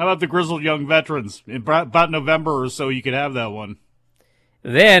guys. How about the Grizzled Young Veterans? In about November or so, you could have that one.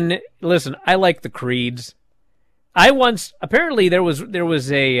 Then, listen, I like the Creeds. Apparently there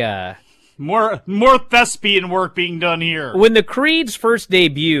was a... More thespian work being done here. When the Creeds first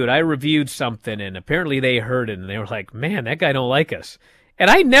debuted, I reviewed something, and apparently they heard it, and they were like, man, that guy don't like us.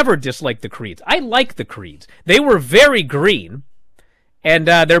 And I never disliked the Creeds. I like the Creeds. They were very green, and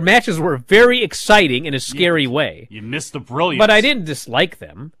their matches were very exciting in a scary way. You missed the brilliance. But I didn't dislike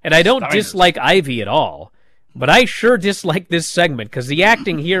them, and I don't dislike Ivy at all. But I sure dislike this segment, because the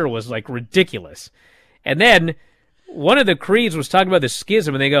acting here was, like, ridiculous. And then one of the Creeds was talking about the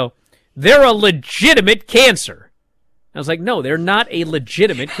schism, and they go, they're a legitimate cancer. I was like, no, they're not a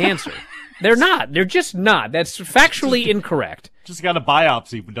legitimate cancer. They're not. They're just not. That's factually incorrect. Just got a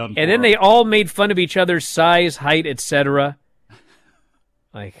biopsy done. And then they all made fun of each other's size, height, etc.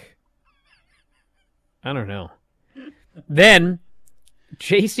 Like, I don't know. Then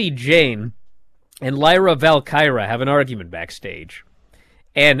JC Jane and Lyra Valkyra have an argument backstage.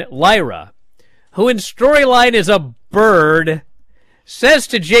 And Lyra, who in storyline is a bird, says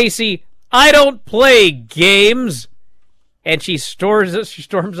to JC, I don't play games. And she storms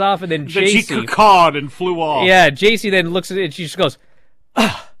off, and then JC... She cacawed and flew off. Yeah, JC then looks at it, and she just goes,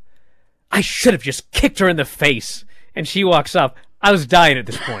 I should have just kicked her in the face. And she walks off. I was dying at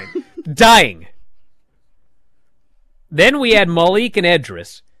this point. Dying. Then we had Malik and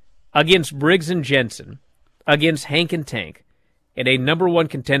Edris against Briggs and Jensen, against Hank and Tank, in a number one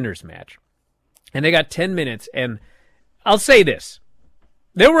contenders match. And they got 10 minutes, and I'll say this.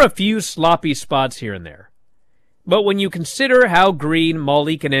 There were a few sloppy spots here and there. But when you consider how green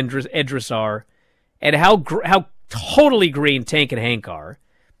Malik and Edris are, and how totally green Tank and Hank are,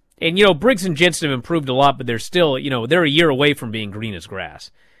 and, Briggs and Jensen have improved a lot, but they're still, they're a year away from being green as grass.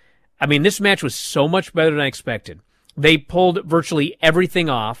 I mean, this match was so much better than I expected. They pulled virtually everything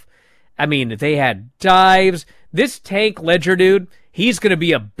off. I mean, they had dives. This Tank Ledger dude, he's going to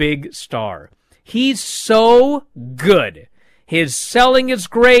be a big star. He's so good. His selling is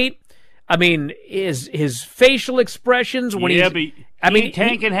great. I mean, his facial expressions when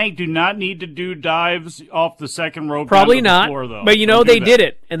Tank and Hank do not need to do dives off the second rope. Probably not. Floor, though. But they did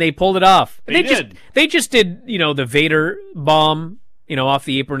it and they pulled it off. They did. They just did the Vader bomb off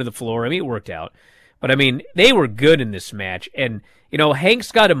the apron to the floor. I mean, it worked out. But I mean, they were good in this match. And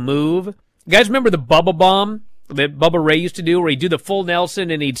Hank's got to move. You guys remember the Bubba bomb that Bubba Ray used to do, where he'd do the full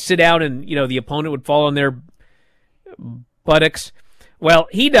Nelson and he'd sit down and the opponent would fall on their buttocks. Well,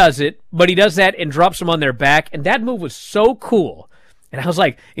 he does it, but he does that and drops them on their back, and that move was so cool. And I was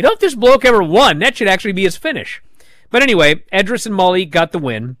like, if this bloke ever won, that should actually be his finish. But anyway, Edris and Molly got the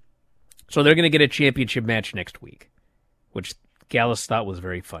win, so they're going to get a championship match next week, which Gallus thought was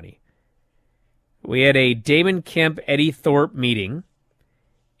very funny. We had a Damon Kemp, Eddie Thorpe meeting,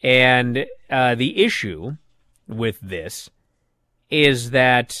 and the issue with this is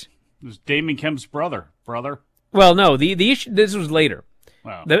that... It was Damon Kemp's brother. Well, no, the issue... This was later.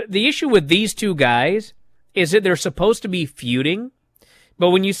 Wow. The issue with these two guys is that they're supposed to be feuding,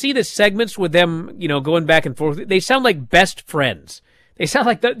 but when you see the segments with them, going back and forth, they sound like best friends. They sound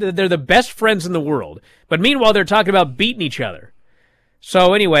like they're the best friends in the world. But meanwhile, they're talking about beating each other.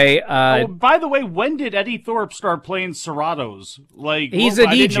 So anyway... by the way, when did Eddie Thorpe start playing Seratos? He's a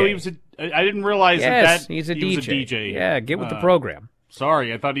DJ. I didn't realize he's a he was a DJ. Yeah, get with the program.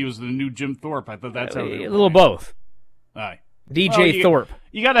 Sorry, I thought he was the new Jim Thorpe. I thought that's how a little of both. Aye. DJ Thorpe.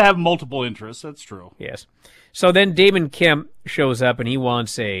 You got to have multiple interests. That's true. Yes. So then Damon Kemp shows up and he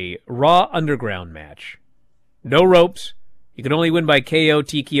wants a Raw Underground match. No ropes. You can only win by KO,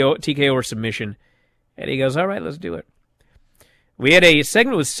 TKO, or submission. And he goes, all right, let's do it. We had a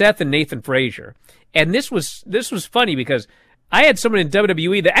segment with Seth and Nathan Frazier. And this was funny because I had someone in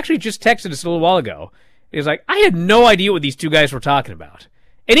WWE that actually just texted us a little while ago. He was like, I had no idea what these two guys were talking about.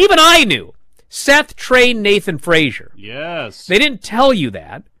 And even I knew. Seth trained Nathan Frazier. Yes. They didn't tell you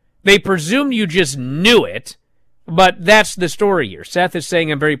that. They presumed you just knew it, but that's the story here. Seth is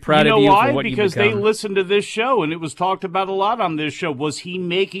saying, I'm very proud of you for what you've become. Because they listened to this show, and it was talked about a lot on this show. Was he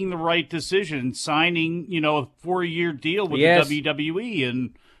making the right decision, signing, a 4-year deal with the WWE?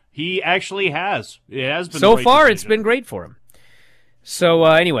 And he actually has. It has been so the right far, decision. It's been great for him. So,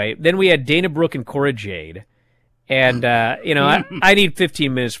 anyway, then we had Dana Brooke and Cora Jade. And, I need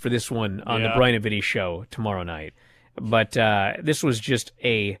 15 minutes for this one on the Bryan and Vinny show tomorrow night. But this was just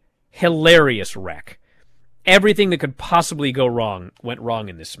a hilarious wreck. Everything that could possibly go wrong went wrong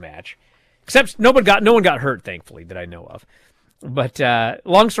in this match. Except no one got hurt, thankfully, that I know of. But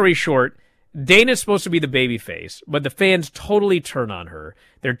long story short, Dana's supposed to be the babyface, but the fans totally turn on her.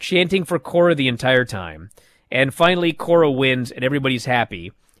 They're chanting for Cora the entire time. And finally, Cora wins, and everybody's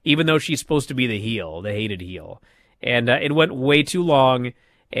happy, even though she's supposed to be the heel, the hated heel. And it went way too long,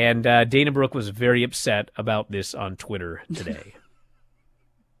 and Dana Brooke was very upset about this on Twitter today.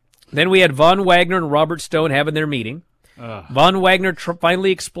 Then we had Von Wagner and Robert Stone having their meeting. Von Wagner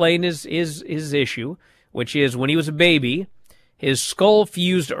finally explained his issue, which is when he was a baby, his skull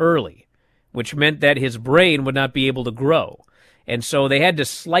fused early, which meant that his brain would not be able to grow. And so they had to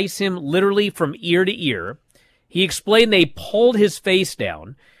slice him literally from ear to ear. He explained they pulled his face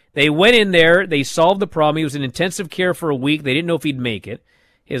down. They went in there. They solved the problem. He was in intensive care for a week. They didn't know if he'd make it.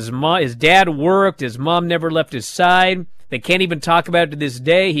 His dad worked. His mom never left his side. They can't even talk about it to this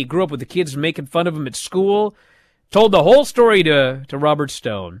day. He grew up with the kids making fun of him at school. Told the whole story to Robert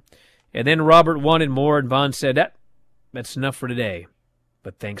Stone. And then Robert wanted more, and Von said, that's enough for today.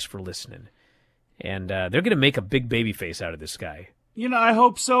 But thanks for listening. And they're going to make a big baby face out of this guy. I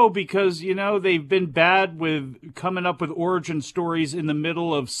hope so, because, they've been bad with coming up with origin stories in the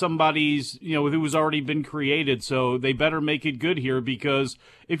middle of somebody's, who's already been created. So they better make it good here, because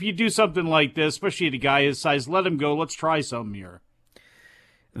if you do something like this, especially at a guy his size, let him go. Let's try something here.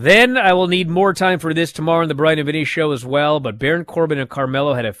 Then I will need more time for this tomorrow on the Bryan and Vinny show as well, but Baron Corbin and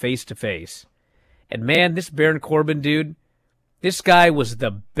Carmelo had a face-to-face. And man, this Baron Corbin dude, this guy was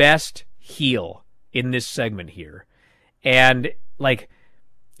the best heel in this segment here. And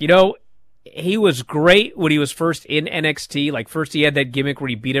he was great when he was first in NXT. First he had that gimmick where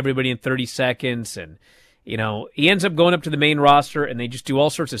he beat everybody in 30 seconds. And, he ends up going up to the main roster and they just do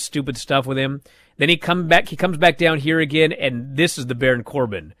all sorts of stupid stuff with him. Then he comes back down here again, and this is the Baron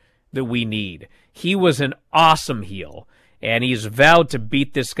Corbin that we need. He was an awesome heel. And he's vowed to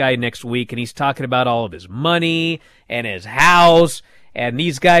beat this guy next week. And he's talking about all of his money and his house. And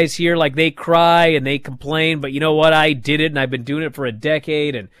these guys here, they cry and they complain, but you know what? I did it, and I've been doing it for a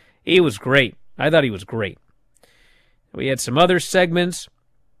decade, and he was great. I thought he was great. We had some other segments.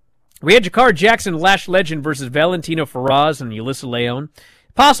 We had Jakar Jackson, Lash Legend versus Valentino Ferraz and Yulisa Leon.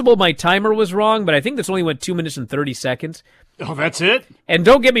 Possible my timer was wrong, but I think this only went 2 minutes and 30 seconds. Oh, that's it? And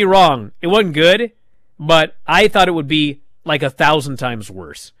don't get me wrong, it wasn't good, but I thought it would be 1,000 times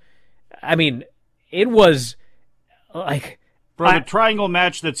worse. I mean, it was From a triangle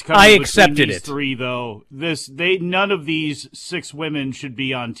match that's coming between these it. three, though, none of these 6 women should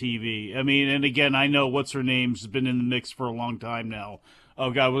be on TV. I mean, and again, I know what's her name's been in the mix for a long time now. Oh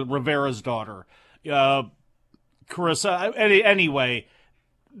God, Rivera's daughter, Carissa. Anyway,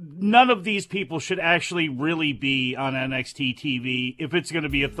 none of these people should actually really be on NXT TV. If it's going to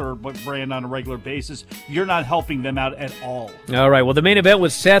be a third brand on a regular basis, you're not helping them out at all. All right, well, the main event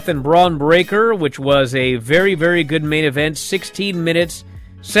was Seth and Braun Breaker, which was a very, very good main event, 16 minutes.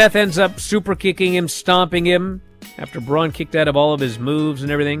 Seth ends up super kicking him, stomping him, after Braun kicked out of all of his moves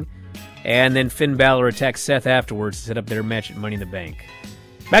and everything. And then Finn Balor attacks Seth afterwards to set up their match at Money in the Bank.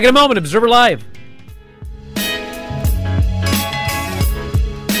 Back in a moment, Observer Live.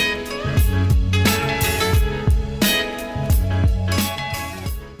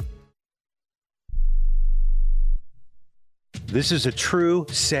 This is a true,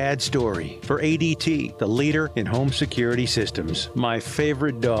 sad story for ADT, the leader in home security systems. My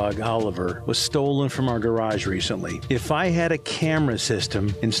favorite dog, Oliver, was stolen from our garage recently. If I had a camera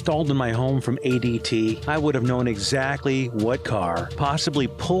system installed in my home from ADT, I would have known exactly what car possibly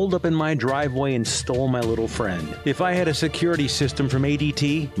pulled up in my driveway and stole my little friend. If I had a security system from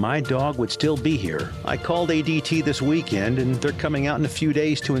ADT, my dog would still be here. I called ADT this weekend, and they're coming out in a few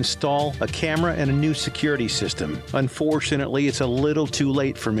days to install a camera and a new security system. Unfortunately, Unfortunately, it's a little too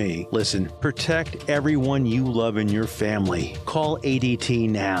late for me. Listen, protect everyone you love in your family. Call ADT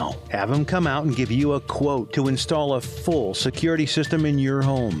now. Have them come out and give you a quote to install a full security system in your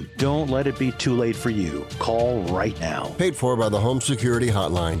home. Don't let it be too late for you. Call right now. Paid for by the Home Security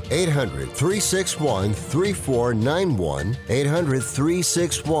Hotline. 800-361-3491.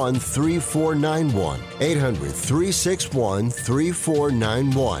 800-361-3491.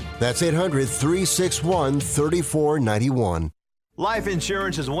 800-361-3491. That's 800-361-3491. Life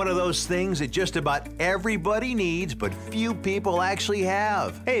insurance is one of those things that just about everybody needs, but few people actually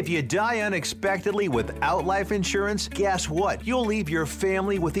have. Hey, if you die unexpectedly without life insurance, guess what? You'll leave your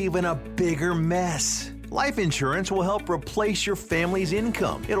family with even a bigger mess. Life insurance will help replace your family's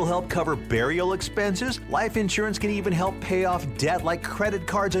income. It'll help cover burial expenses. Life insurance can even help pay off debt like credit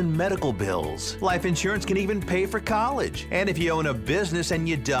cards and medical bills. Life insurance can even pay for college. And if you own a business and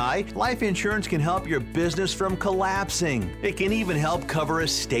you die, life insurance can help your business from collapsing. It can even help cover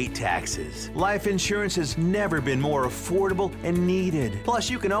estate taxes. Life insurance has never been more affordable and needed. Plus,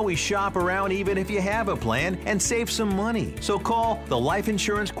 you can always shop around even if you have a plan and save some money. So call the Life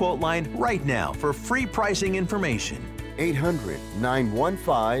Insurance Quote Line right now for free pricing information.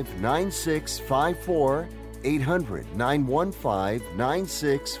 800-915-9654.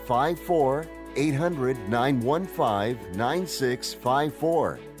 800-915-9654.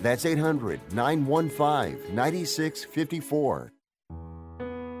 800-915-9654. That's 800-915-9654.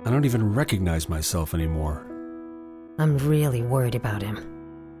 I don't even recognize myself anymore. I'm really worried about him.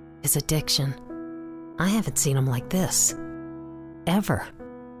 His addiction. I haven't seen him like this. Ever.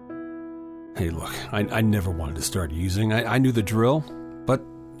 Hey, look, I never wanted to start using. I knew the drill, but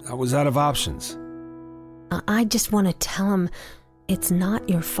I was out of options. I just want to tell him it's not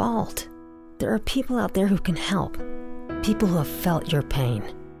your fault. There are people out there who can help. People who have felt your pain.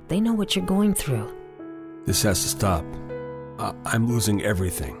 They know what you're going through. This has to stop. I'm losing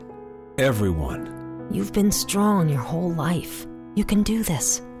everything. Everyone. You've been strong your whole life. You can do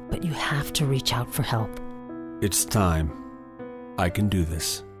this, but you have to reach out for help. It's time. I can do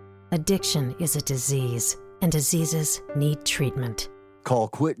this. Addiction is a disease, and diseases need treatment. Call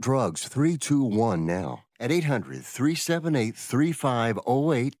Quit Drugs 321 now at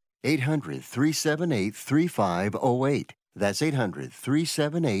 800-378-3508. 800-378-3508. That's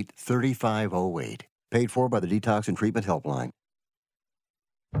 800-378-3508. Paid for by the Detox and Treatment Helpline.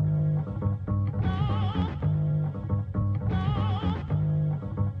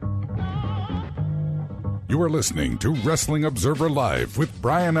 You are listening to Wrestling Observer Live with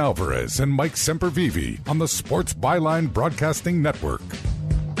Bryan Alvarez and Mike Sempervive on the Sports Byline Broadcasting Network.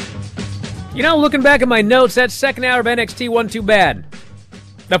 You know, looking back at my notes, that second hour of NXT wasn't too bad.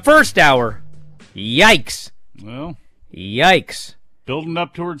 The first hour, yikes. Well, yikes. Building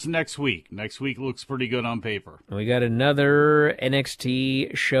up towards next week. Next week looks pretty good on paper. We got another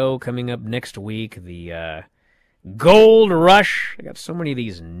NXT show coming up next week, the Gold Rush. I got so many of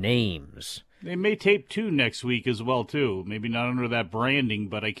these names. They may tape 2 next week as well, too. Maybe not under that branding,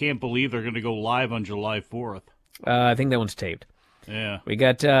 but I can't believe they're going to go live on July 4th. I think that one's taped. Yeah. We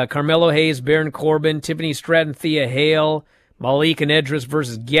got Carmelo Hayes, Baron Corbin, Tiffany Stratton, Thea Hale, Malik and Edris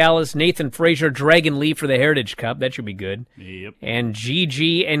versus Gallus, Nathan Frazier, Dragon Lee for the Heritage Cup. That should be good. Yep. And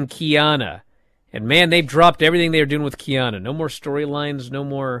Gigi and Kiana. And, man, they've dropped everything they were doing with Kiana. No more storylines, no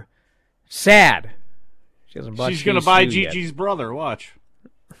more... Sad. She hasn't bought She's going to buy Gigi's Gigi's brother. Watch.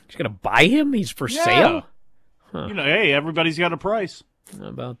 She's going to buy him? He's for sale? Huh. You know, hey, everybody's got a price. How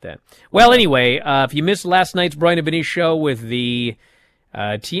about that? Well, anyway, if you missed last night's Bryan and Vinny show with the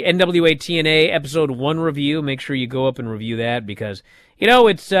NWA TNA Episode 1 review, make sure you go up and review that because, you know,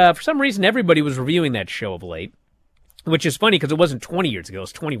 it's for some reason everybody was reviewing that show of late, which is funny because it wasn't 20 years ago. It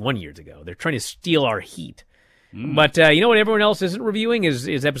was 21 years ago. They're trying to steal our heat. But you know what everyone else isn't reviewing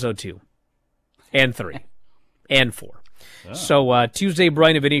is Episode 2 and 3 and 4. Oh. So Tuesday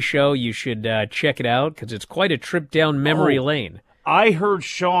Bryan and Vinny show, you should check it out because it's quite a trip down memory lane. I heard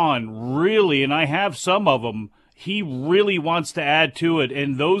Sean really, and I have some of them, he really wants to add to it.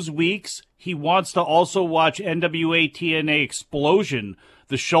 And those weeks, he wants to also watch NWA TNA Explosion,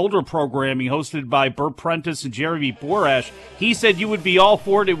 the shoulder programming hosted by Burt Prentice and Jeremy Borash. He said you would be all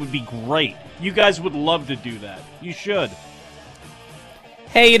for it. It would be great. You guys would love to do that. You should.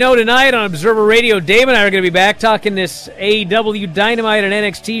 Hey, you know, tonight on Observer Radio, Dave and I are going to be back talking this AEW Dynamite and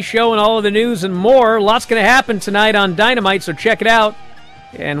NXT show and all of the news and more. Lots going to happen tonight on Dynamite, so check it out.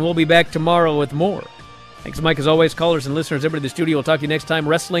 And we'll be back tomorrow with more. Thanks, Mike, as always. Callers and listeners, everybody in the studio. We'll talk to you next time.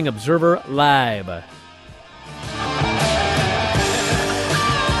 Wrestling Observer Live.